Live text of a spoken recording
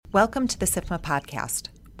Welcome to the SIFMA podcast,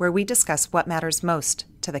 where we discuss what matters most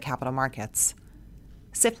to the capital markets.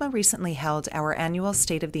 SIFMA recently held our annual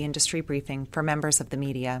State of the Industry briefing for members of the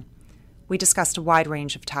media. We discussed a wide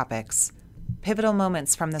range of topics, pivotal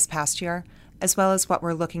moments from this past year, as well as what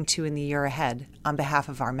we're looking to in the year ahead on behalf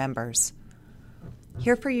of our members.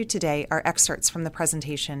 Here for you today are excerpts from the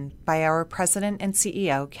presentation by our President and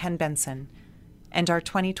CEO, Ken Benson, and our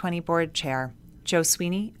 2020 Board Chair, Joe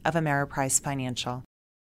Sweeney of Ameriprise Financial.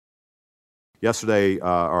 Yesterday,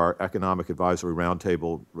 our Economic Advisory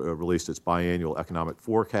Roundtable released its biannual economic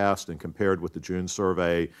forecast, and compared with the June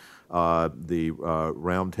survey, the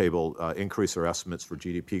Roundtable increased their estimates for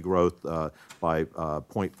GDP growth by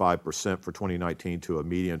 0.5% for 2019 to a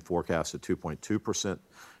median forecast of 2.2%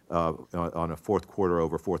 on a fourth quarter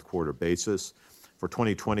over fourth quarter basis. For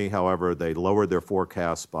 2020, however, they lowered their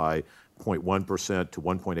forecast by 0.1% to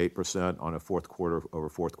 1.8% on a fourth quarter over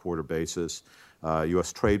fourth quarter basis.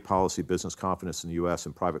 U.S. trade policy, business confidence in the U.S.,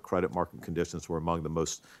 and private credit market conditions were among the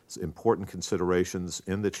most important considerations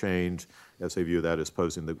in the change, as they view that as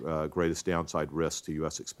posing the greatest downside risk to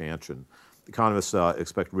U.S. expansion. Economists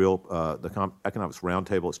expect the Economics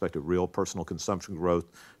Roundtable expected real personal consumption growth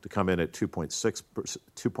to come in at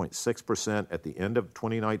 2.6% at the end of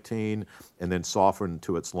 2019, and then soften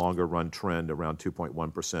to its longer run trend around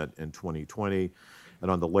 2.1% in 2020. And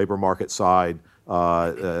on the labor market side,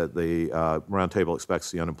 the Roundtable expects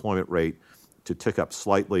the unemployment rate to tick up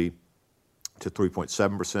slightly to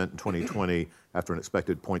 3.7% in 2020 after an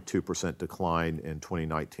expected 0.2% decline in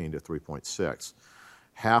 2019 to 3.6%.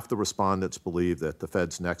 Half the respondents believe that the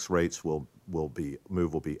Fed's next rates will be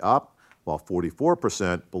up, while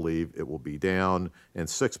 44% believe it will be down, and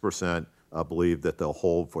 6% believe that they'll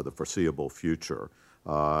hold for the foreseeable future.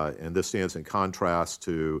 And this stands in contrast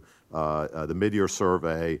to the mid-year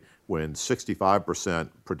survey, when 65%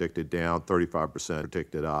 predicted down, 35%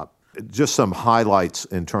 predicted up. Just some highlights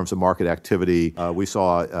in terms of market activity. We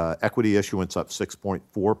saw equity issuance down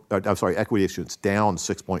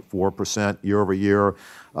 6.4% year over year,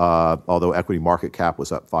 although equity market cap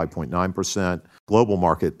was up 5.9%. Global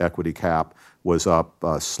market equity cap was up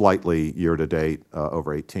slightly year to date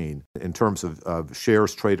over 18. In terms of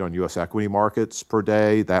shares traded on U.S. equity markets per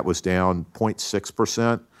day, that was down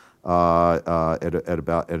 0.6%.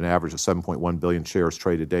 At an average of 7.1 billion shares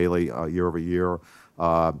traded daily year over year.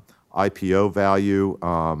 IPO value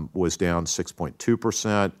was down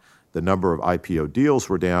 6.2%. The number of IPO deals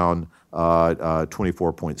were down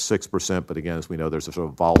 24.6%. But again, as we know, there's a sort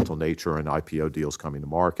of volatile nature in IPO deals coming to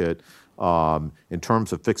market. In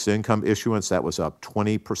terms of fixed income issuance, that was up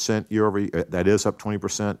 20% year over year. That is up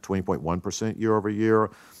 20%, 20.1% year over year.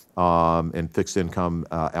 And fixed income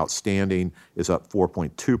outstanding is up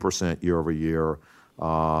 4.2% year over year.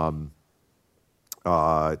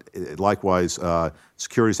 Likewise,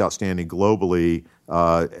 securities outstanding globally,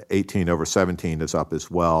 18 over 17 is up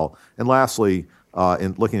as well. And lastly,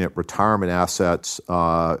 in looking at retirement assets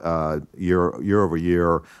year over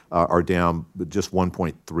year, are down just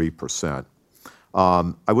 1.3%.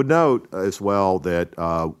 I would note as well that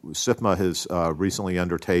SIFMA has recently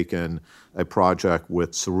undertaken a project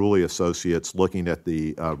with Cerulli Associates looking at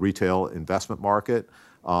the retail investment market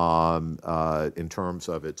in terms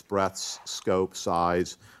of its breadth, scope,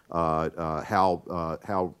 size,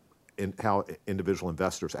 how individual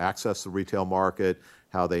investors access the retail market,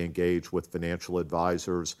 how they engage with financial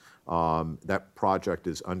advisors. That project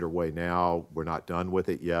is underway now. We're not done with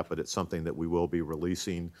it yet, but it's something that we will be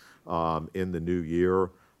releasing in the new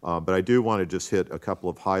year. But I do want to just hit a couple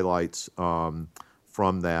of highlights from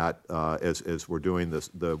that as we're doing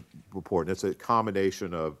the report. And it's a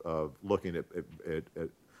combination of looking at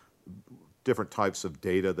different types of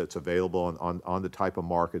data that's available on the type of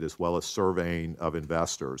market, as well as surveying of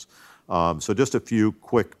investors. So just a few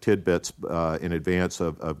quick tidbits in advance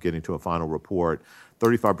of getting to a final report.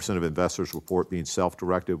 35% of investors report being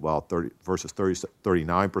self-directed, while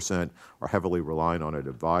 39% are heavily relying on an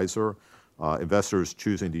advisor. Investors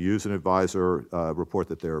choosing to use an advisor report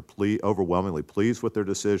that they're overwhelmingly pleased with their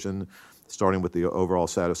decision, starting with the overall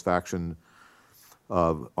satisfaction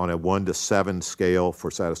on a 1 to 7 scale for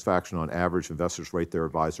satisfaction. On average, investors rate their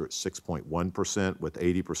advisor at 6.1%, with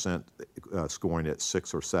 80% scoring at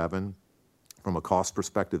 6 or 7. From a cost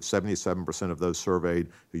perspective, 77% of those surveyed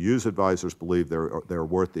who use advisors believe they're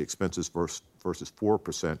worth the expenses versus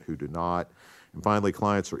 4% who do not. And finally,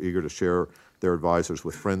 clients are eager to share their advisors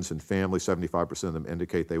with friends and family. 75% of them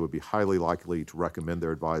indicate they would be highly likely to recommend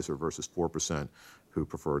their advisor versus 4% who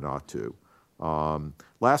prefer not to.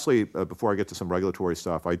 Lastly, before I get to some regulatory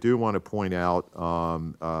stuff, I do want to point out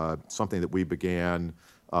something that we began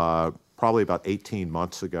probably about 18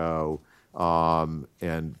 months ago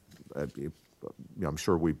And I'm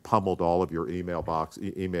sure we pummeled all of your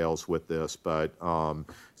emails with this, but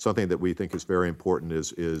something that we think is very important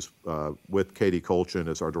is with Katie Colchin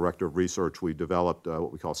as our Director of Research, we developed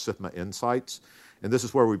what we call SIFMA Insights. And this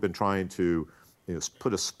is where we've been trying to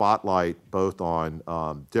put a spotlight both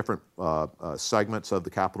on different segments of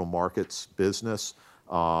the capital markets business,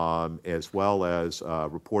 as well as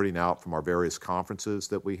reporting out from our various conferences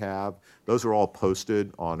that we have. Those are all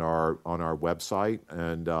posted on our website,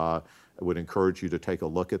 and I would encourage you to take a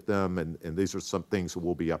look at them. And these are some things that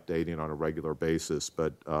we'll be updating on a regular basis.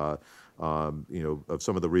 But of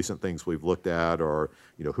some of the recent things we've looked at are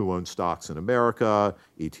who owns stocks in America,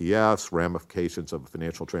 ETFs, ramifications of a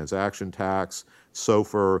financial transaction tax,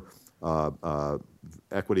 SOFR,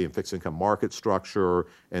 equity and fixed income market structure,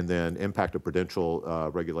 and then impact of prudential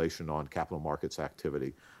regulation on capital markets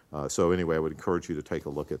activity. So anyway, I would encourage you to take a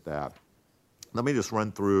look at that. Let me just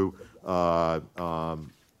run through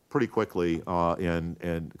pretty quickly,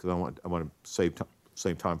 and because I want to save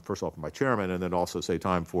time first off for my chairman, and then also save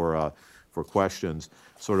time for questions.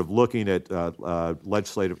 Sort of looking at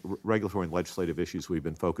regulatory and legislative issues we've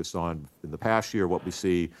been focused on in the past year, what we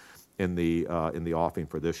see in the offing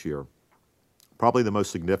for this year. Probably the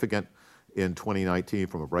most significant in 2019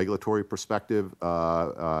 from a regulatory perspective,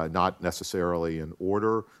 not necessarily in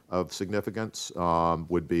order of significance,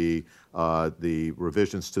 would be the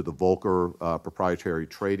revisions to the Volcker proprietary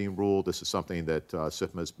trading rule. This is something that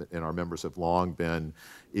SIFMA and our members have long been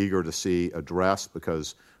eager to see addressed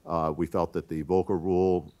because we felt that the Volcker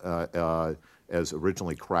rule, as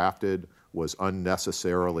originally crafted, was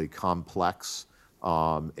unnecessarily complex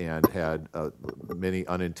and had many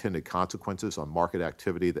unintended consequences on market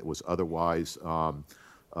activity that was otherwise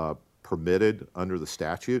permitted under the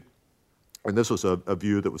statute. And this was a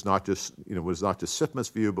view that was not just SIFMA's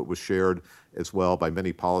view, but was shared as well by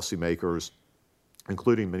many policymakers,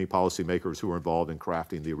 including many policymakers who were involved in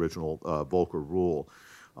crafting the original Volcker rule.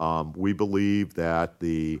 We believe that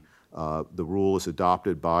the rule as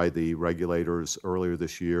adopted by the regulators earlier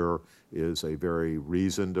this year is a very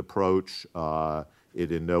reasoned approach.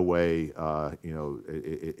 It in no way,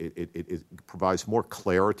 it provides more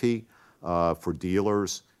clarity for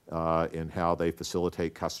dealers in how they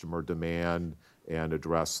facilitate customer demand and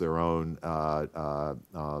address their own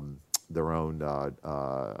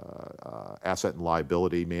asset and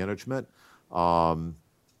liability management. And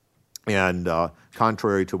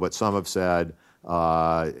contrary to what some have said,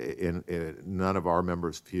 none of our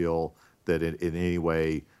members feel that in any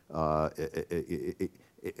way,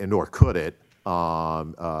 nor could it,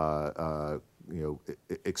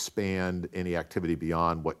 expand any activity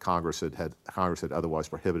beyond what Congress had otherwise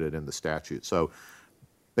prohibited in the statute. So,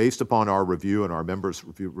 based upon our review and our members'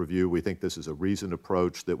 review, we think this is a reasoned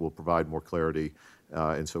approach that will provide more clarity,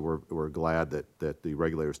 and so we're glad that the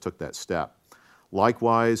regulators took that step.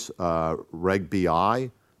 Likewise, Reg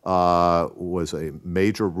BI was a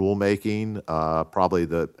major rulemaking, probably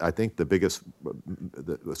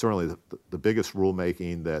certainly the biggest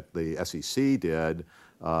rulemaking that the SEC did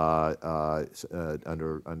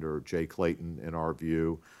under Jay Clayton, in our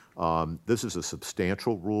view. This is a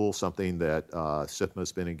substantial rule, something that SIFMA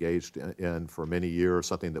has been engaged in for many years,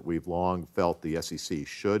 something that we've long felt the SEC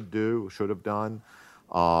should have done.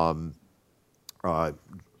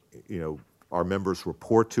 Our members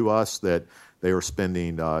report to us that they are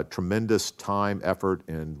spending tremendous time, effort,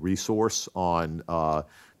 and resource on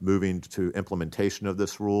moving to implementation of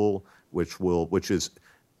this rule, which is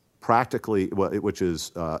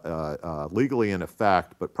legally in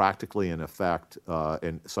effect, but practically in effect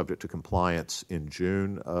and subject to compliance in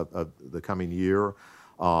June of the coming year.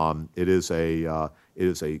 It is a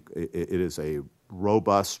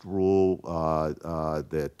robust rule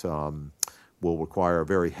that will require a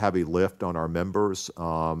very heavy lift on our members,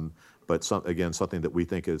 but something that we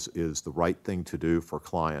think is the right thing to do for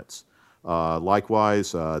clients.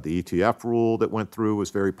 Likewise, the ETF rule that went through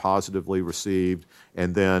was very positively received.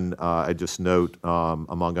 And then I just note,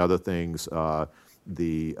 among other things,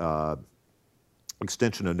 the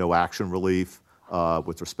extension of no action relief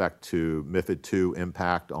with respect to MiFID II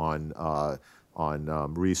impact on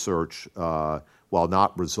research, while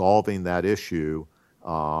not resolving that issue,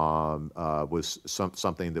 was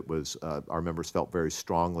something that was our members felt very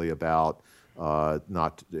strongly about,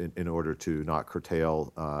 not in order to not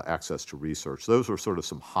curtail access to research. Those were sort of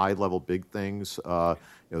some high-level big things. A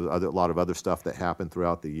lot of other stuff that happened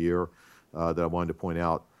throughout the year that I wanted to point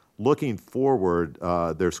out. Looking forward,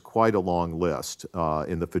 there's quite a long list.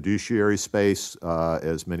 In the fiduciary space,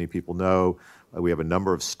 as many people know, we have a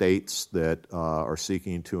number of states that are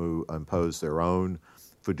seeking to impose their own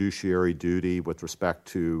fiduciary duty with respect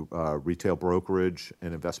to retail brokerage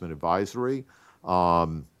and investment advisory.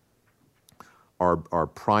 Our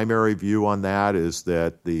primary view on that is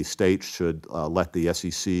that the states should let the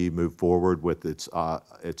SEC move forward with its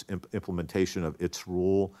implementation of its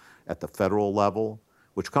rule at the federal level,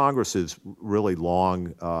 which Congress has really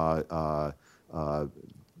long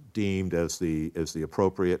deemed as the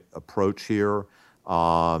appropriate approach here.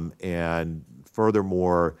 And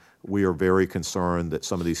furthermore, we are very concerned that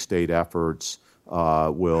some of these state efforts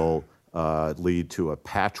will lead to a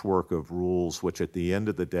patchwork of rules, which at the end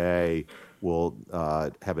of the day will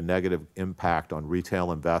have a negative impact on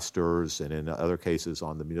retail investors and in other cases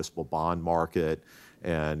on the municipal bond market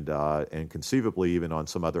and conceivably even on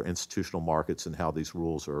some other institutional markets and how these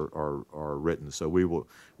rules are written. So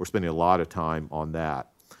we're spending a lot of time on that.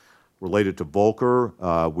 Related to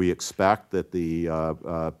Volcker, we expect that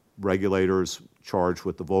the regulators charged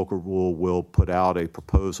with the Volcker rule will put out a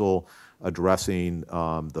proposal addressing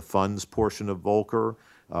the funds portion of Volcker.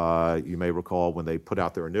 You may recall when they put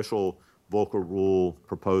out their initial Volcker rule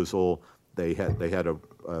proposal, they had a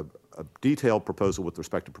detailed proposal with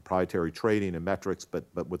respect to proprietary trading and metrics, but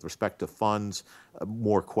with respect to funds,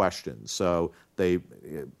 more questions. So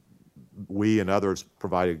we and others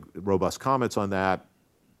provided robust comments on that,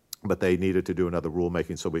 but they needed to do another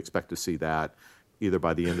rulemaking, so we expect to see that either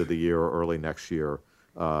by the end of the year or early next year.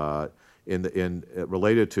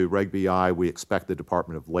 Related to Reg BI, we expect the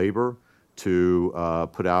Department of Labor to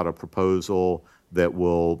put out a proposal that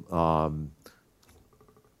will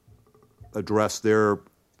address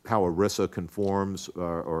how ERISA conforms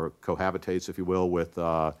or cohabitates, if you will, with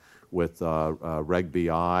Reg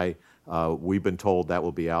BI. We've been told that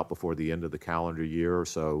will be out before the end of the calendar year.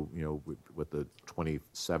 So, with the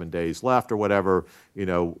 27 days left or whatever,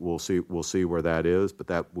 we'll see where that is. But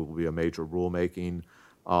that will be a major rulemaking.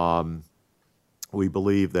 We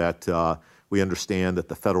believe that we understand that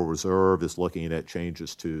the Federal Reserve is looking at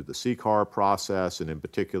changes to the CCAR process, and in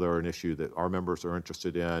particular, an issue that our members are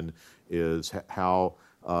interested in is how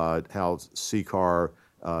CCAR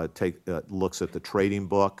looks at the trading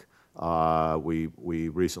book. We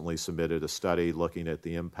recently submitted a study looking at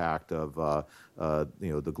the impact of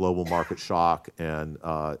the global market shock and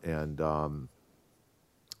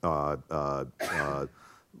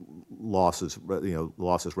losses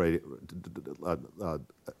rate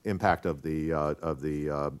impact of the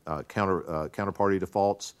counterparty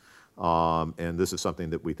defaults. And this is something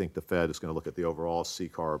that we think the Fed is going to look at the overall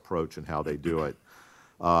CCAR approach and how they do it.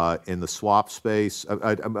 In the swap space,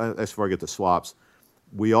 before I get to swaps,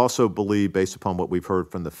 we also believe, based upon what we've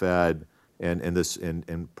heard from the Fed, and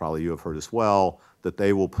probably you have heard as well, that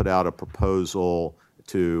they will put out a proposal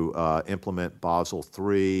to implement Basel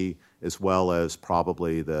III, as well as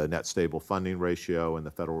probably the net stable funding ratio and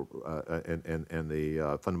the federal and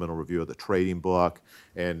the fundamental review of the trading book.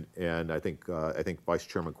 And I think Vice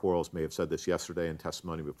Chairman Quarles may have said this yesterday in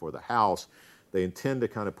testimony before the House. They intend to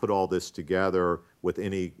kind of put all this together with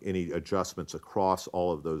any adjustments across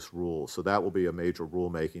all of those rules. So that will be a major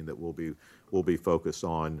rulemaking that we'll be focused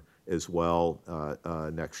on as well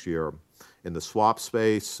next year. In the swap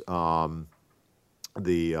space,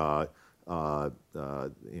 the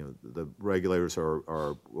regulators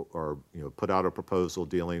are put out a proposal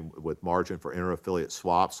dealing with margin for inter-affiliate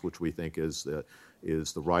swaps, which we think is the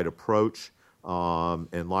right approach.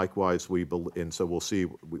 And likewise, so we'll see.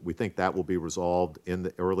 We think that will be resolved in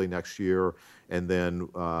the early next year, and then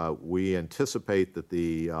we anticipate that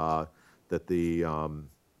the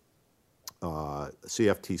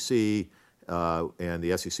CFTC and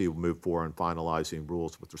the SEC will move forward in finalizing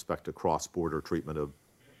rules with respect to cross-border treatment of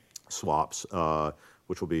swaps,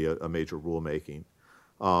 which will be a major rulemaking.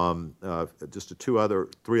 Just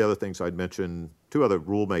three other things I'd mention. Two other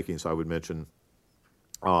rulemakings I would mention.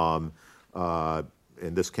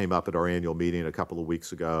 And this came up at our annual meeting a couple of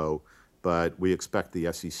weeks ago, but we expect the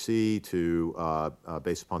SEC to,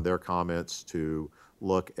 based upon their comments, to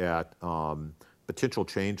look at potential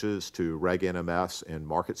changes to Reg NMS and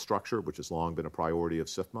market structure, which has long been a priority of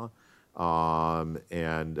SIFMA.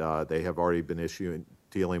 And they have already been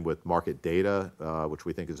dealing with market data, which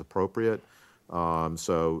we think is appropriate.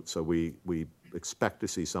 So we expect to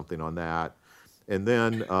see something on that. And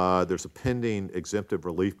then there's a pending exemptive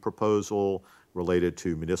relief proposal related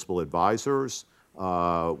to municipal advisors,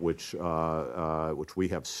 which we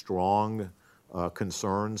have strong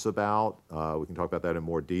concerns about. We can talk about that in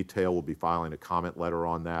more detail. We'll be filing a comment letter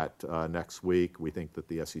on that next week. We think that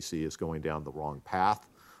the SEC is going down the wrong path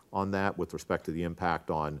on that with respect to the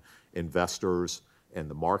impact on investors and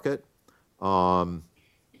the market. And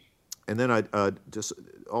then I'd just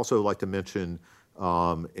also like to mention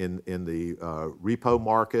In the repo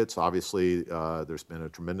markets, obviously, there's been a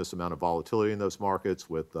tremendous amount of volatility in those markets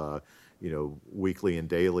with weekly and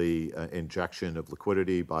daily injection of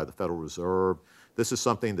liquidity by the Federal Reserve. This is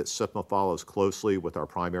something that SIPMA follows closely with our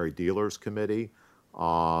primary dealers committee.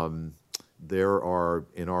 There are,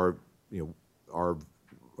 in our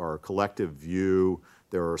collective view,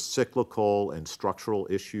 there are cyclical and structural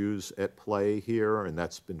issues at play here, and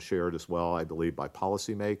that's been shared as well, I believe, by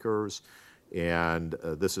policymakers. And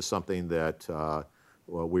this is something that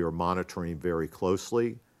we are monitoring very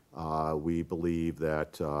closely. We believe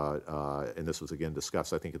that, and this was again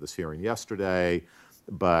discussed, I think, at this hearing yesterday,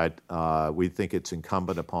 but we think it's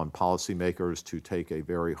incumbent upon policymakers to take a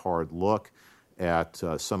very hard look at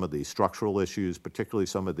some of the structural issues, particularly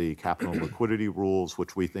some of the capital and liquidity rules,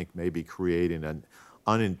 which we think may be creating an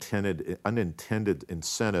unintended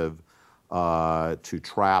incentive to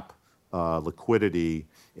trap liquidity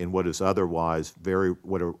in what are otherwise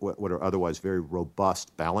very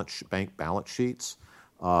robust bank balance sheets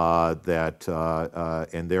and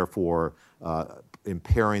therefore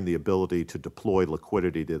impairing the ability to deploy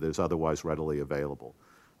liquidity that is otherwise readily available.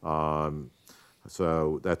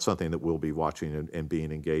 So that's something that we'll be watching and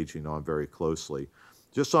being engaging on very closely.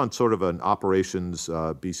 Just on sort of an operations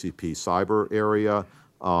BCP cyber area,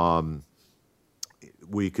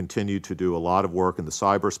 we continue to do a lot of work in the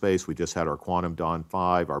cyberspace. We just had our Quantum Dawn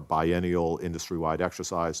 5, our biennial industry-wide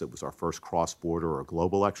exercise. It was our first cross-border or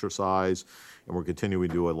global exercise. And we're continuing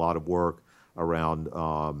to do a lot of work around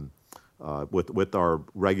with our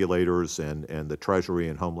regulators and the Treasury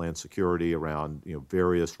and Homeland Security around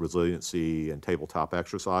various resiliency and tabletop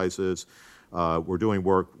exercises. We're doing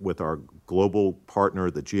work with our global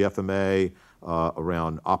partner, the GFMA,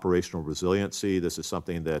 around operational resiliency. This is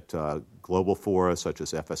something that global forums such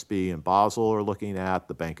as FSB and Basel are looking at.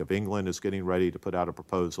 The Bank of England is getting ready to put out a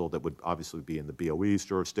proposal that would obviously be in the BOE's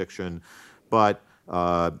jurisdiction, but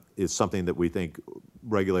is something that we think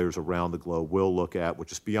regulators around the globe will look at,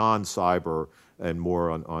 which is beyond cyber and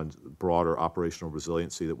more on broader operational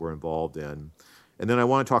resiliency that we're involved in. And then I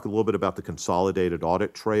want to talk a little bit about the consolidated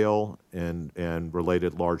audit trail and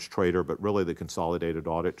related large trader, but really the consolidated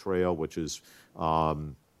audit trail, which has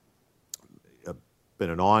been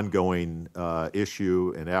an ongoing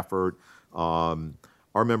issue and effort.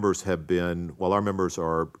 Our members have been, while our members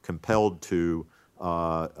are compelled to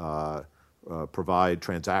provide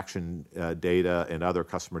transaction data and other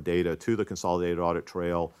customer data to the consolidated audit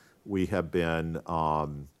trail, we have been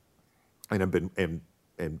and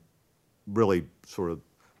really sort of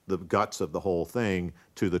the guts of the whole thing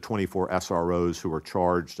to the 24 SROs who are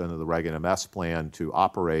charged under the Reg NMS plan to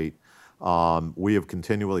operate. We have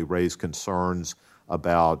continually raised concerns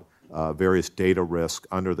about various data risk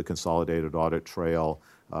under the consolidated audit trail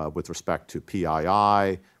with respect to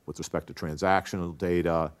PII, with respect to transactional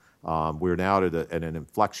data. We're now at an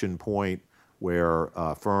inflection point where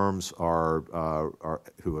firms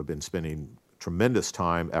who have been spending tremendous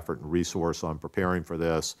time, effort, and resource on preparing for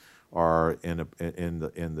this are in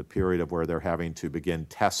the period of where they're having to begin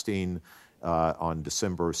testing on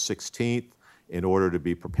December 16th in order to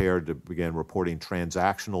be prepared to begin reporting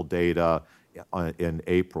transactional data in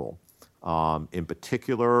April. In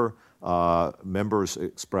particular, members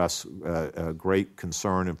express great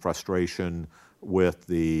concern and frustration with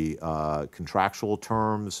the contractual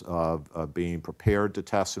terms of being prepared to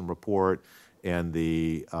test and report, and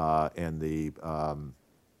the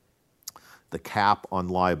cap on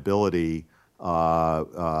liability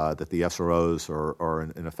that the SROs are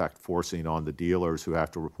in effect forcing on the dealers who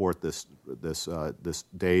have to report this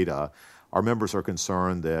data. Our members are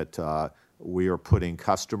concerned that we are putting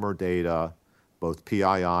customer data, both PII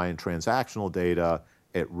and transactional data,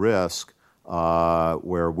 at risk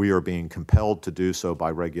where we are being compelled to do so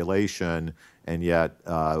by regulation, and yet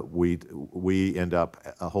we end up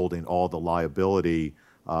holding all the liability.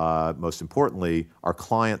 Most importantly, our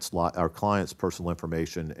clients' personal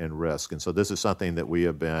information and risk. And so this is something that we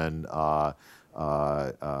have been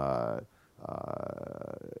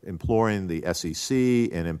imploring the SEC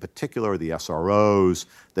and in particular the SROs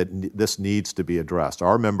that this needs to be addressed.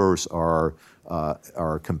 Our members are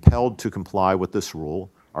compelled to comply with this rule.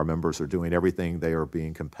 Our members are doing everything they are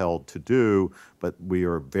being compelled to do, but we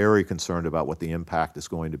are very concerned about what the impact is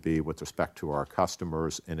going to be with respect to our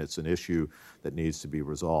customers, and it's an issue that needs to be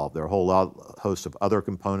resolved. There are a whole host of other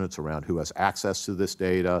components around who has access to this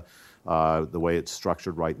data. The way it's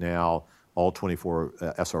structured right now, All 24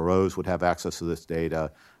 SROs would have access to this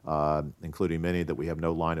data, including many that we have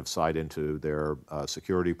no line of sight into their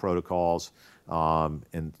security protocols,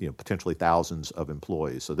 and potentially thousands of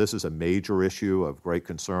employees. So this is a major issue of great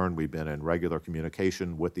concern. We've been in regular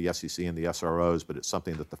communication with the SEC and the SROs, but it's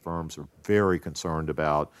something that the firms are very concerned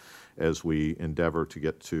about as we endeavor to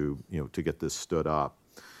get get this stood up.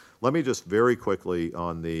 Let me just very quickly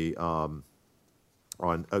on the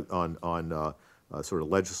sort of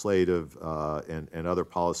legislative and other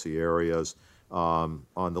policy areas. On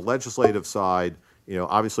the legislative side,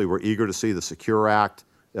 obviously we're eager to see the Secure Act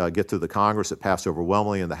get through the Congress. It passed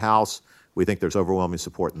overwhelmingly in the House. We think there's overwhelming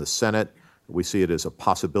support in the Senate. We see it as a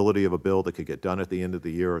possibility of a bill that could get done at the end of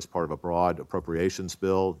the year as part of a broad appropriations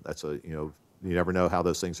bill. That's you never know how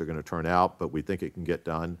those things are going to turn out, but we think it can get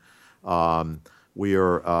done. We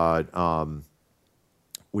are,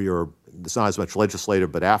 it's not as much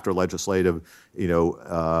legislative, but after legislative,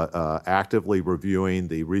 actively reviewing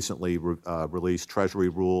the recently released Treasury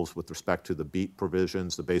rules with respect to the BEAT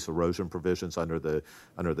provisions, the base erosion provisions under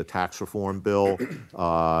the tax reform bill.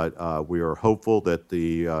 We are hopeful that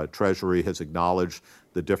the Treasury has acknowledged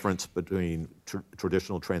the difference between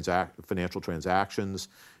traditional financial transactions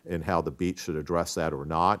and how the BEAT should address that or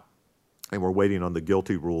not. And we're waiting on the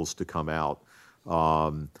GILTI rules to come out.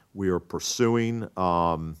 We are pursuing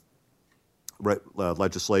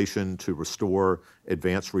legislation to restore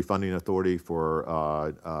advanced refunding authority for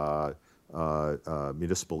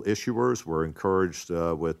municipal issuers. We're encouraged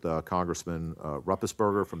with Congressman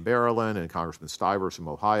Ruppesberger from Maryland and Congressman Stivers from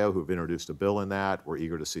Ohio, who've introduced a bill in that. We're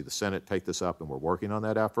eager to see the Senate take this up, and we're working on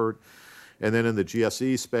that effort. And then in the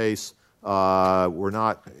GSE space, we're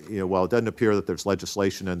not, while it doesn't appear that there's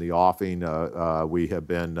legislation in the offing, we have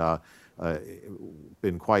been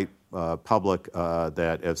quite public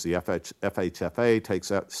that as the FHFA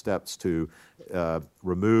takes steps to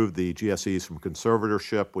remove the GSEs from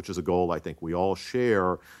conservatorship, which is a goal I think we all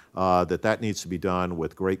share, that needs to be done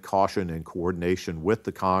with great caution and coordination with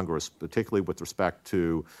the Congress, particularly with respect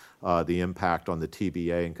to the impact on the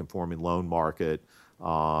TBA and conforming loan market,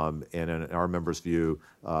 and in our members' view,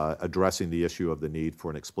 addressing the issue of the need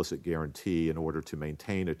for an explicit guarantee in order to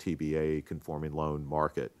maintain a TBA conforming loan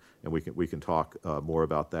market. And we can talk more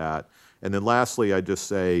about that. And then lastly, I just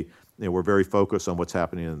say we're very focused on what's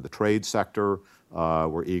happening in the trade sector.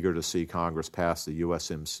 We're eager to see Congress pass the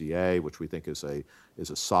USMCA, which we think is a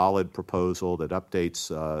solid proposal that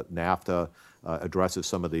updates NAFTA, addresses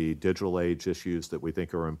some of the digital age issues that we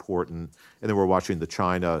think are important. And then we're watching the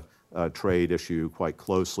China trade issue quite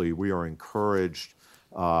closely. We are encouraged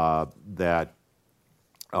that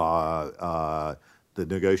the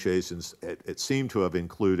negotiations, it seemed to have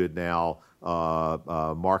included now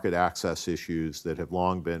market access issues that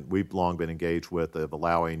we've long been engaged with, of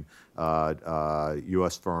allowing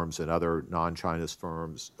U.S. firms and other non-China's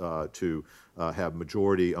firms to have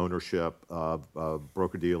majority ownership of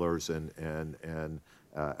broker-dealers and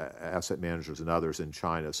asset managers and others in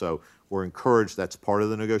China. So we're encouraged that's part of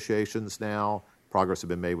the negotiations now. Progress had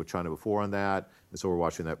been made with China before on that, and so we're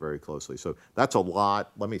watching that very closely. So that's a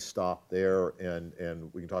lot. Let me stop there, and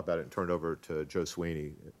we can talk about it and turn it over to Joe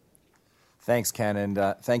Sweeney. Thanks, Ken, and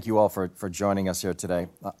thank you all for joining us here today.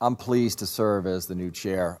 I'm pleased to serve as the new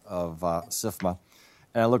chair of SIFMA,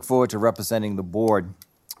 and I look forward to representing the board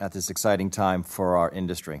at this exciting time for our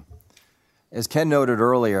industry. As Ken noted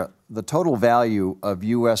earlier, the total value of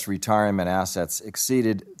U.S. retirement assets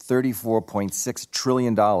exceeded $34.6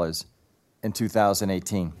 trillion in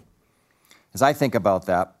 2018. As I think about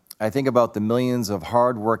that, I think about the millions of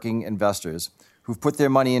hard-working investors who've put their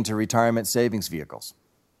money into retirement savings vehicles.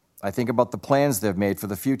 I think about the plans they've made for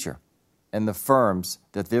the future and the firms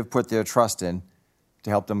that they've put their trust in to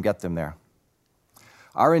help them get them there.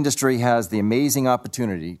 Our industry has the amazing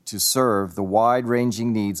opportunity to serve the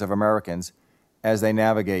wide-ranging needs of Americans as they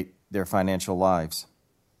navigate their financial lives.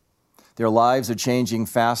 Their lives are changing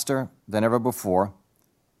faster than ever before,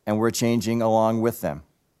 and we're changing along with them,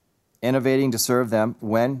 innovating to serve them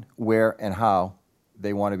when, where, and how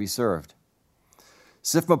they want to be served.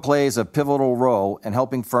 SIFMA plays a pivotal role in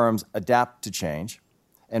helping firms adapt to change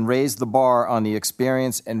and raise the bar on the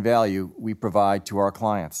experience and value we provide to our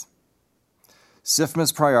clients.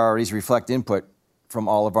 SIFMA's priorities reflect input from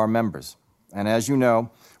all of our members. And as you know,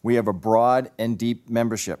 we have a broad and deep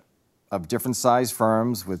membership of different size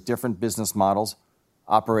firms with different business models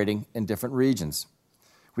operating in different regions.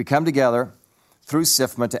 We come together through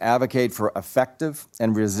SIFMA to advocate for effective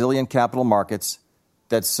and resilient capital markets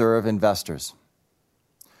that serve investors.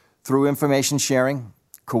 Through information sharing,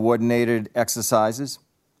 coordinated exercises,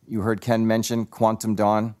 you heard Ken mention Quantum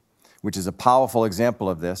Dawn, which is a powerful example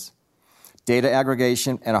of this, data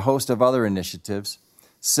aggregation, and a host of other initiatives,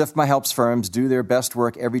 SIFMA helps firms do their best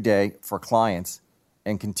work every day for clients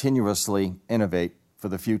and continuously innovate for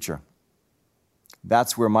the future.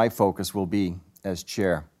 That's where my focus will be as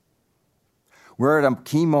chair. We're at a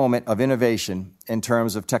key moment of innovation in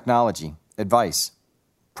terms of technology, advice,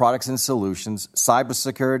 products and solutions,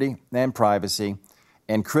 cybersecurity and privacy,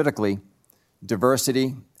 and critically,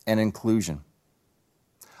 diversity and inclusion.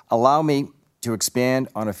 Allow me to expand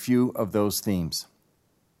on a few of those themes.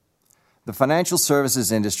 The financial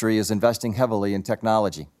services industry is investing heavily in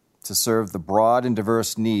technology to serve the broad and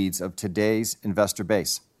diverse needs of today's investor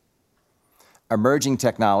base. Emerging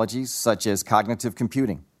technologies such as cognitive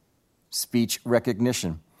computing, speech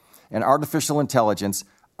recognition, and artificial intelligence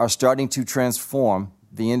are starting to transform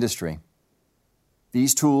the industry.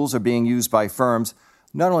 These tools are being used by firms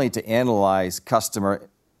not only to analyze customer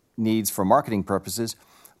needs for marketing purposes,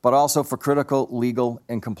 but also for critical legal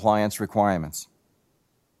and compliance requirements.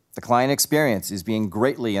 The client experience is being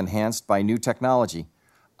greatly enhanced by new technology,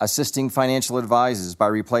 assisting financial advisors by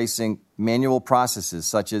replacing manual processes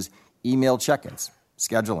such as email check-ins,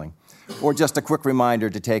 scheduling, or just a quick reminder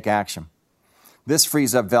to take action. This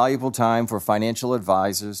frees up valuable time for financial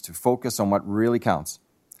advisors to focus on what really counts,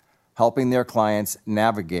 helping their clients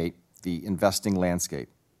navigate the investing landscape.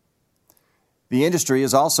 The industry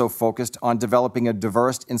is also focused on developing a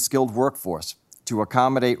diverse and skilled workforce to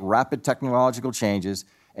accommodate rapid technological changes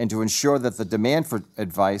and to ensure that the demand for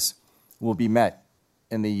advice will be met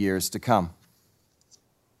in the years to come.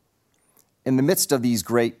 In the midst of these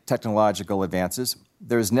great technological advances,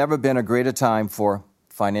 there has never been a greater time for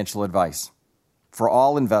financial advice for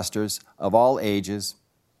all investors of all ages,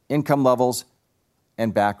 income levels,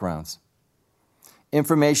 and backgrounds.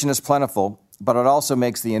 Information is plentiful, but it also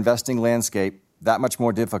makes the investing landscape that much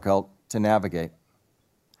more difficult to navigate.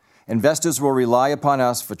 Investors will rely upon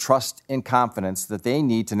us for trust and confidence that they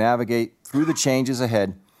need to navigate through the changes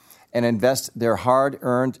ahead and invest their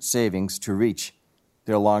hard-earned savings to reach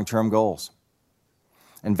their long-term goals.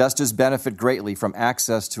 Investors benefit greatly from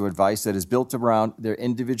access to advice that is built around their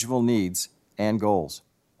individual needs and goals.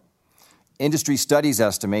 Industry studies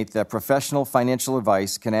estimate that professional financial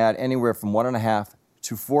advice can add anywhere from 1.5%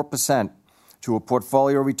 to 4% to a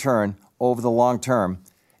portfolio return over the long term,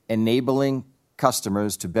 enabling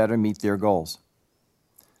customers to better meet their goals.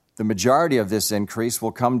 The majority of this increase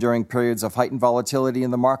will come during periods of heightened volatility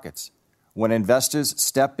in the markets, when investors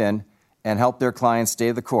step in and help their clients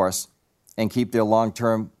stay the course and keep their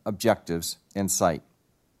long-term objectives in sight.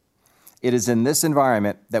 It is in this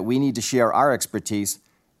environment that we need to share our expertise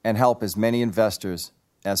and help as many investors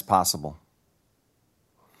as possible.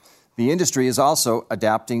 The industry is also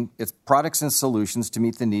adapting its products and solutions to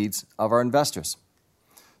meet the needs of our investors.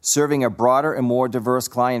 Serving a broader and more diverse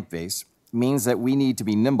client base means that we need to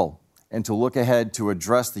be nimble and to look ahead to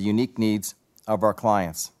address the unique needs of our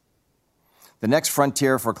clients. The next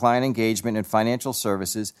frontier for client engagement in financial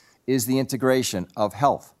services is the integration of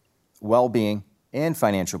health, well-being, and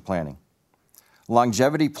financial planning.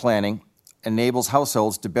 Longevity planning enables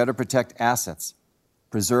households to better protect assets,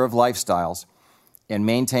 preserve lifestyles, and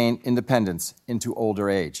maintain independence into older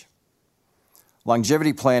age.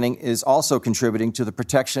 Longevity planning is also contributing to the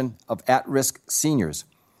protection of at-risk seniors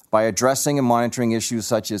by addressing and monitoring issues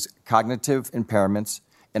such as cognitive impairments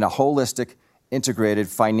in a holistic, integrated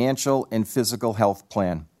financial and physical health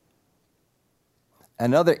plan.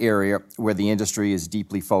 Another area where the industry is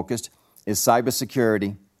deeply focused is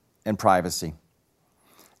cybersecurity and privacy.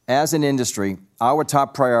 As an industry, our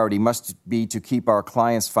top priority must be to keep our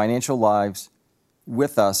clients' financial lives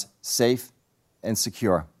with us safe and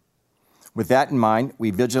secure. With that in mind, we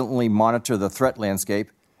vigilantly monitor the threat landscape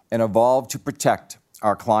and evolve to protect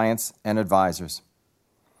our clients and advisors.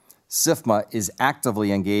 SIFMA is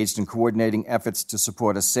actively engaged in coordinating efforts to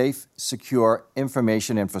support a safe, secure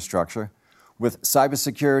information infrastructure with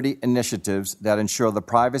cybersecurity initiatives that ensure the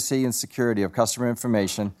privacy and security of customer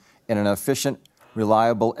information and an efficient,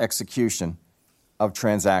 reliable execution of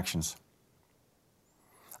transactions.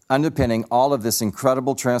 Underpinning all of this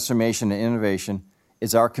incredible transformation and innovation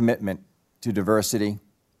is our commitment to diversity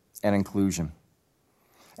and inclusion.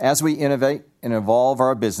 As we innovate and evolve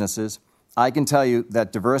our businesses, I can tell you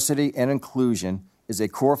that diversity and inclusion is a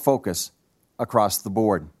core focus across the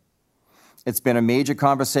board. It's been a major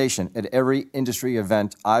conversation at every industry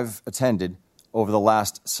event I've attended over the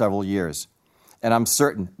last several years, and I'm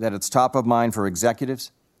certain that it's top of mind for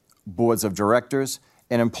executives, boards of directors,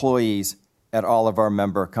 and employees at all of our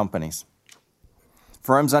member companies.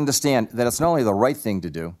 Firms understand that it's not only the right thing to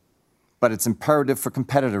do, but it's imperative for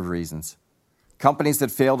competitive reasons. Companies that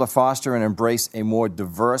fail to foster and embrace a more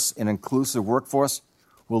diverse and inclusive workforce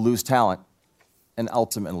will lose talent and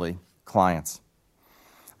ultimately clients.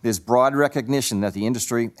 There's broad recognition that the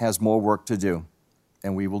industry has more work to do,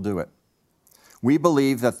 and we will do it. We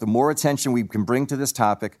believe that the more attention we can bring to this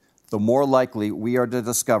topic, the more likely we are to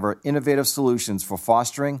discover innovative solutions for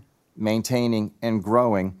fostering, maintaining, and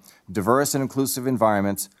growing diverse and inclusive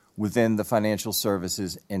environments within the financial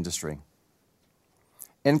services industry.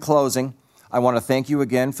 In closing, I want to thank you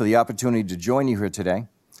again for the opportunity to join you here today.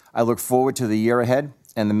 I look forward to the year ahead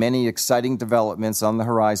and the many exciting developments on the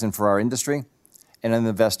horizon for our industry and the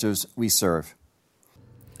investors we serve.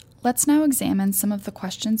 Let's now examine some of the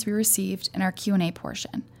questions we received in our Q&A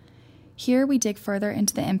portion. Here we dig further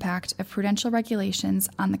into the impact of prudential regulations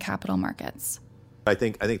on the capital markets. I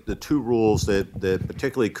think the two rules that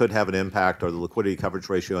particularly could have an impact are the liquidity coverage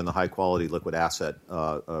ratio and the high-quality liquid asset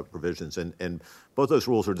provisions. And both those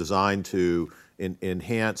rules are designed to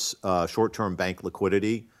enhance short-term bank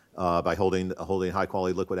liquidity by holding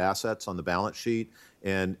high-quality liquid assets on the balance sheet.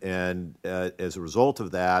 And as a result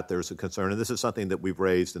of that, there's a concern, and this is something that we've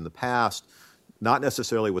raised in the past, not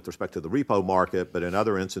necessarily with respect to the repo market, but in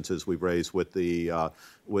other instances we've raised with the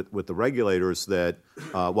regulators that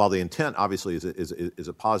while the intent obviously is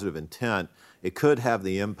a positive intent, it could have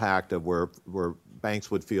the impact of where banks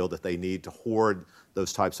would feel that they need to hoard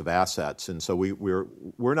those types of assets. And so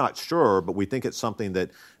we're not sure, but we think it's something that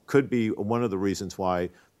could be one of the reasons why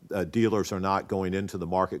dealers are not going into the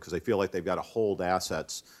market, because they feel like they've got to hold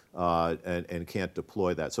assets and can't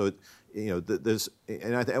deploy that. So, this,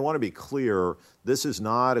 and I want to be clear, this is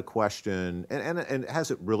not a question, and it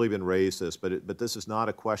hasn't really been raised this, but this is not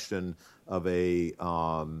a question of a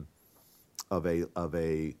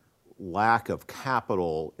lack of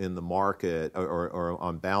capital in the market or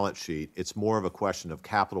on balance sheet. It's more of a question of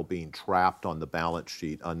capital being trapped on the balance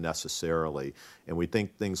sheet unnecessarily. And we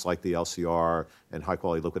think things like the LCR and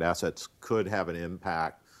high-quality liquid assets could have an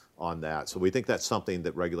impact on that. So we think that's something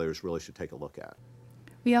that regulators really should take a look at.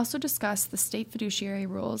 We also discussed the state fiduciary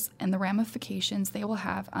rules and the ramifications they will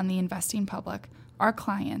have on the investing public, our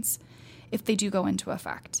clients, if they do go into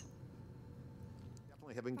effect.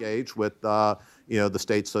 Definitely have engaged with the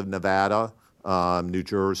states of Nevada, New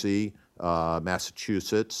Jersey,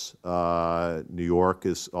 Massachusetts, New York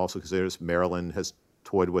is also considered. Maryland has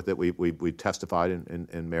toyed with it. We testified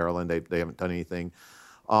in Maryland. They haven't done anything.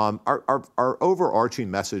 Our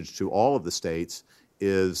overarching message to all of the states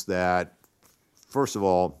is that, first of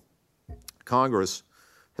all, Congress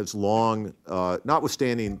has long,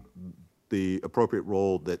 notwithstanding the appropriate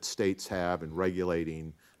role that states have in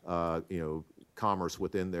regulating, commerce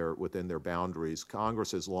within their boundaries,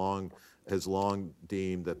 Congress has long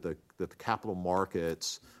deemed that the capital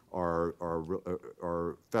markets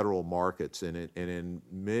are federal markets, and in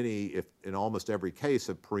many, if in almost every case,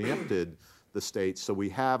 have preempted the states. So we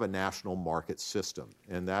have a national market system,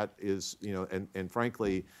 and that is, and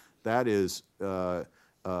frankly, that is a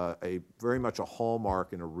very much a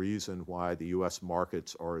hallmark and a reason why the U.S.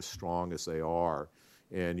 markets are as strong as they are.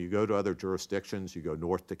 And you go to other jurisdictions, you go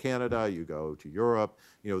north to Canada, you go to Europe,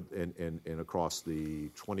 and across the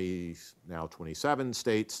 27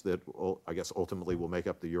 states that I guess ultimately will make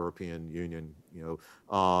up the European Union.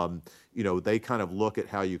 They kind of look at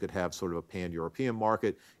how you could have sort of a pan-European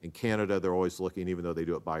market. In Canada, they're always looking, even though they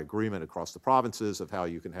do it by agreement across the provinces, of how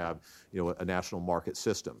you can have a national market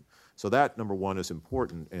system. So that, number one, is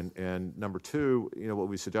important. And number two, what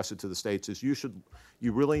we suggested to the states is you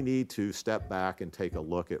really need to step back and take a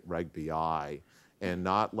look at Reg BI and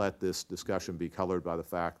not let this discussion be colored by the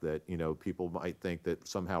fact that, people might think that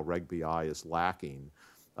somehow Reg BI is lacking,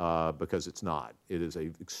 because it's not. It is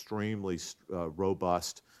an extremely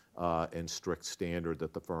robust and strict standard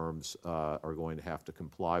that the firms are going to have to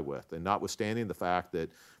comply with. And notwithstanding the fact that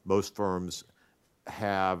most firms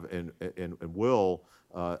have and will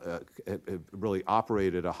really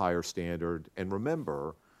operate at a higher standard. And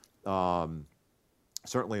remember,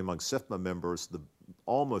 certainly among SIFMA members,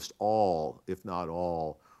 almost all, if not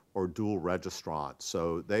all, are dual registrants.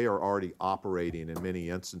 So they are already operating in many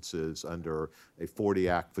instances under a 40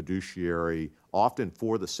 Act fiduciary, often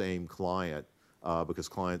for the same client, because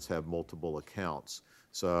clients have multiple accounts.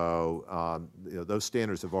 So those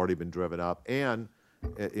standards have already been driven up. And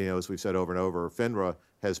as we've said over and over, FINRA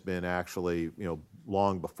has been actually,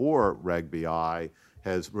 long before Reg BI,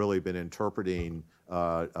 has really been interpreting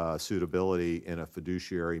suitability in a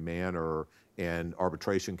fiduciary manner, and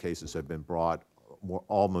arbitration cases have been brought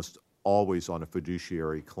almost always on a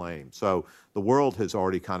fiduciary claim. So the world has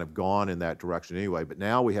already kind of gone in that direction anyway, but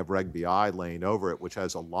now we have Reg BI laying over it, which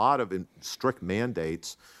has a lot of strict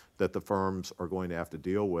mandates that the firms are going to have to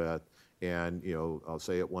deal with. And I'll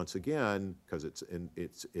say it once again, because it's in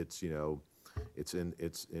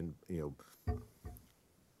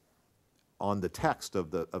on the text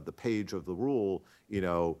of the page of the rule,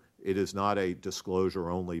 it is not a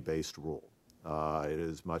disclosure-only based rule. It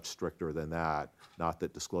is much stricter than that. Not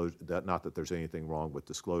that there's anything wrong with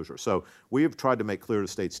disclosure. So we have tried to make clear to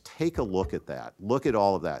states, take a look at that, look at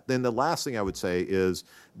all of that. Then the last thing I would say is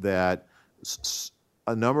that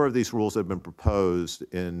a number of these rules have been proposed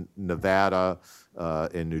in Nevada,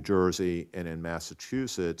 in New Jersey, and in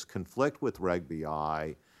Massachusetts conflict with Reg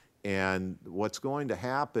BI. And what's going to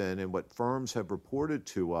happen, and what firms have reported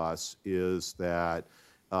to us, is that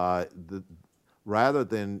rather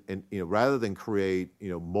than create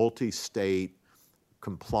multi-state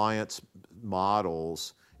compliance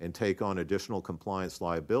models and take on additional compliance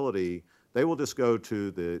liability, they will just go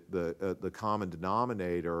to the common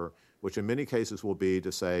denominator, which in many cases will be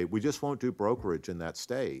to say, we just won't do brokerage in that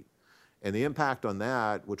state. And the impact on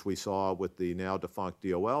that, which we saw with the now defunct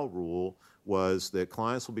DOL rule, was that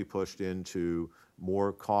clients will be pushed into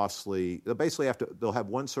more costly, they'll have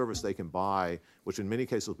one service they can buy, which in many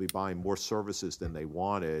cases will be buying more services than they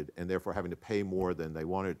wanted, and therefore having to pay more than they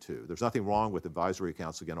wanted to. There's nothing wrong with advisory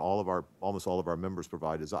accounts. Again, almost all of our members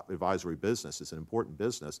provide advisory business. It's an important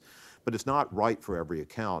business, but it's not right for every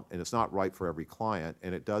account, and it's not right for every client,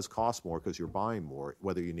 and it does cost more because you're buying more,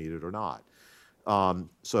 whether you need it or not.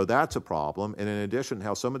 So that's a problem. And in addition,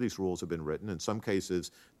 how some of these rules have been written, in some cases,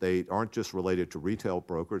 they aren't just related to retail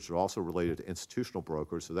brokers, they're also related to institutional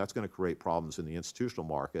brokers. So that's going to create problems in the institutional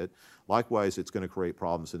market. Likewise, it's going to create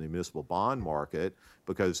problems in the municipal bond market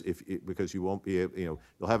because you won't be able, you'll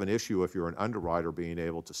have an issue if you're an underwriter being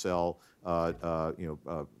able to sell,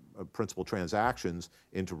 principal transactions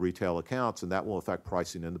into retail accounts, and that will affect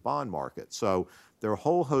pricing in the bond market. So there are a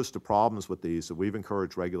whole host of problems with these that we've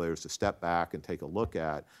encouraged regulators to step back and take a look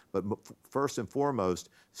at. But first and foremost,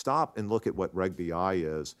 stop and look at what Reg BI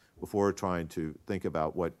is before trying to think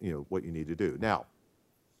about what you need to do. Now,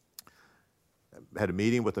 I had a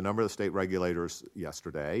meeting with a number of the state regulators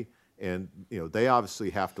yesterday, and they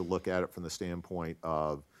obviously have to look at it from the standpoint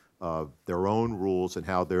of their own rules and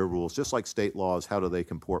how their rules, just like state laws, how do they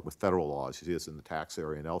comport with federal laws? You see this in the tax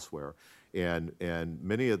area and elsewhere. And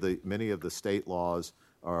many of the state laws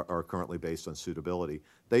are currently based on suitability.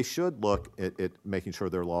 They should look at making sure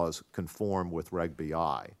their laws conform with Reg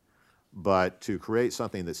BI. But to create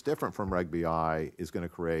something that's different from Reg BI is going to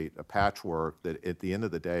create a patchwork that at the end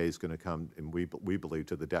of the day is going to come, and we believe,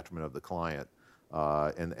 to the detriment of the client.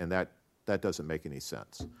 And that doesn't make any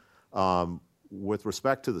sense. With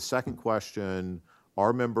respect to the second question,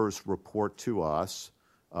 our members report to us,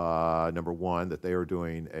 number one, that they are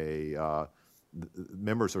doing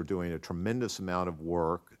members are doing a tremendous amount of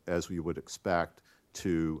work, as we would expect,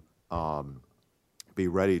 to be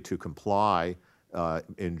ready to comply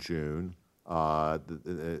in June.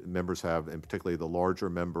 The members have, and particularly the larger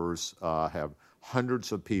members, have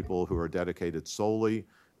hundreds of people who are dedicated solely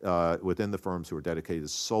within the firms who are dedicated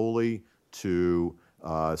solely to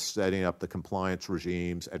setting up the compliance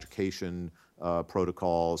regimes, education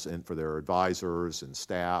protocols, and for their advisors and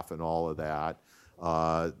staff and all of that.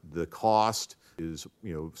 The cost is,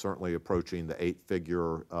 certainly approaching the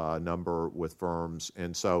 8-figure number with firms,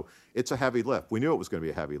 and so it's a heavy lift. We knew it was going to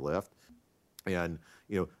be a heavy lift, and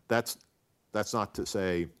that's not to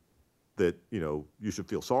say that you should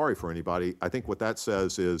feel sorry for anybody. I think what that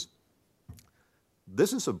says is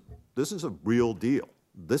this is a real deal.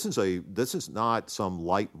 This is not some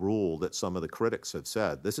light rule that some of the critics have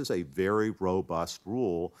said. This is a very robust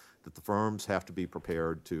rule that the firms have to be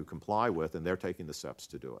prepared to comply with, and they're taking the steps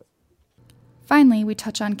to do it. Finally, we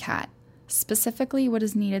touch on CAT, specifically what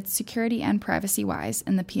is needed security and privacy-wise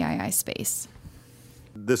in the PII space.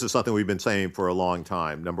 This is something we've been saying for a long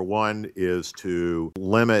time. Number one is to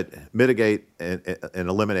mitigate, and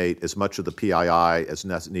eliminate as much of the PII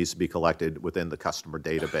as needs to be collected within the customer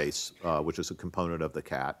database, which is a component of the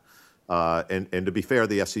CAT. And to be fair,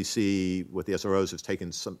 the SEC with the SROs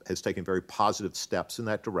has taken very positive steps in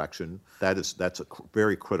that direction. That's a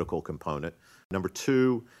very critical component. Number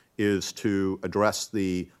two is to address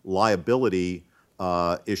the liability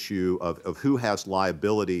issue of who has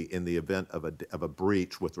liability in the event of a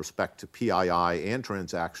breach with respect to PII and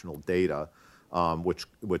transactional data,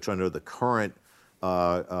 which under the current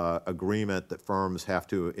agreement that firms have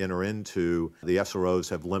to enter into, the SROs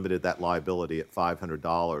have limited that liability at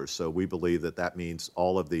 $500. So we believe that means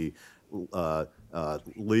all of the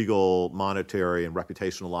legal, monetary, and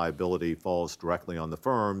reputational liability falls directly on the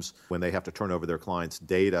firms when they have to turn over their clients'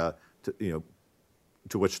 data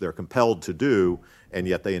to which they're compelled to do, and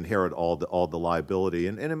yet they inherit all the liability.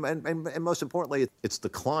 And most importantly, it's the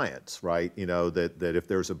clients, right? That if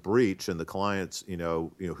there's a breach and the clients,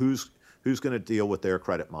 who's going to deal with their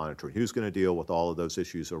credit monitoring, who's going to deal with all of those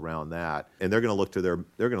issues around that, and they're going to look to their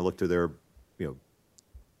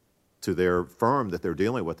to their firm that they're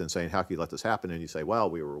dealing with and saying, how can you let this happen? And you say, well,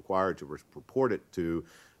 we were required to report it to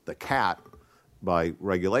the CAT by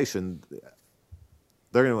regulation.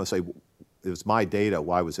 They're going to say, it was my data.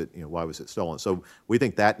 Why was it stolen? So we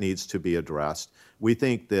think that needs to be addressed. We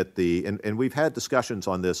think that and we've had discussions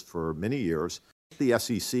on this for many years. The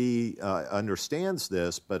SEC understands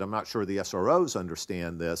this, but I'm not sure the SROs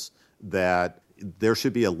understand this, that there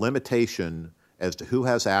should be a limitation as to who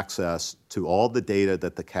has access to all the data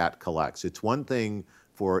that the CAT collects. It's one thing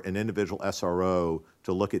for an individual SRO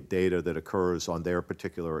to look at data that occurs on their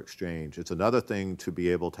particular exchange. It's another thing to be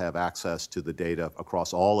able to have access to the data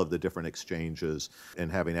across all of the different exchanges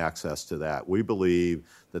and having access to that. We believe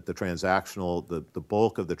that the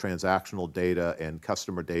bulk of the transactional data and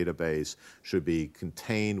customer database should be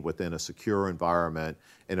contained within a secure environment.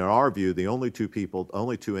 And in our view, the only two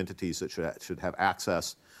entities that should have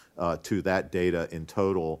access to that data in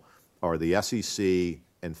total are the SEC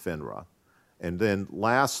and FINRA. And then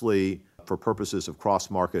lastly, for purposes of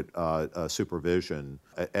cross-market supervision,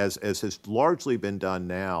 as has largely been done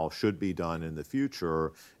now, should be done in the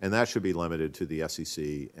future, and that should be limited to the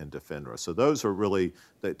SEC and to FINRA. So those are really,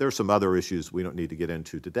 there's some other issues we don't need to get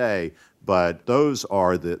into today, but those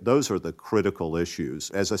are the critical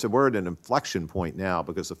issues. As I said, we're at an inflection point now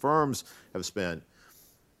because the firms have spent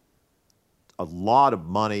a lot of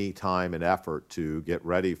money, time, and effort to get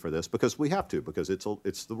ready for this because we have to, because it's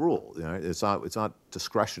the rule. It's not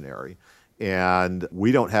discretionary, and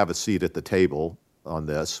we don't have a seat at the table on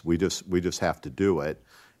this. We just have to do it,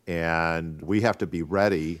 and we have to be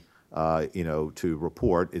ready, to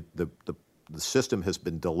report. The system has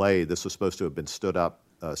been delayed. This was supposed to have been stood up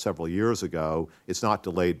several years ago. It's not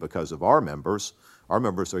delayed because of our members. Our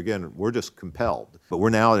members are, again, we're just compelled, but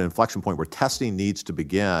we're now at an inflection point where testing needs to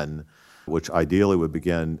begin, which ideally would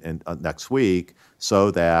begin next week,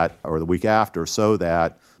 or the week after, so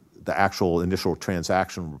that the actual initial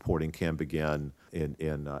transaction reporting can begin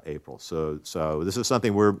in April. So this is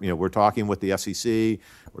something we're talking with the SEC,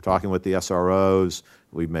 we're talking with the SROs.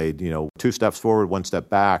 We've made 2 steps forward, 1 step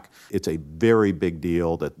back. It's a very big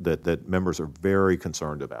deal that members are very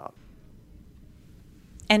concerned about.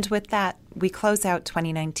 And with that, we close out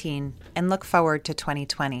 2019 and look forward to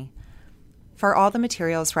 2020. For all the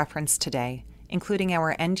materials referenced today, including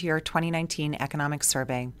our end-year 2019 economic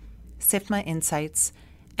survey, SIFMA Insights,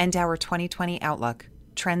 and our 2020 Outlook,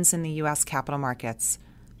 Trends in the U.S. Capital Markets,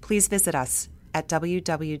 please visit us at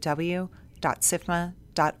www.sifma.org.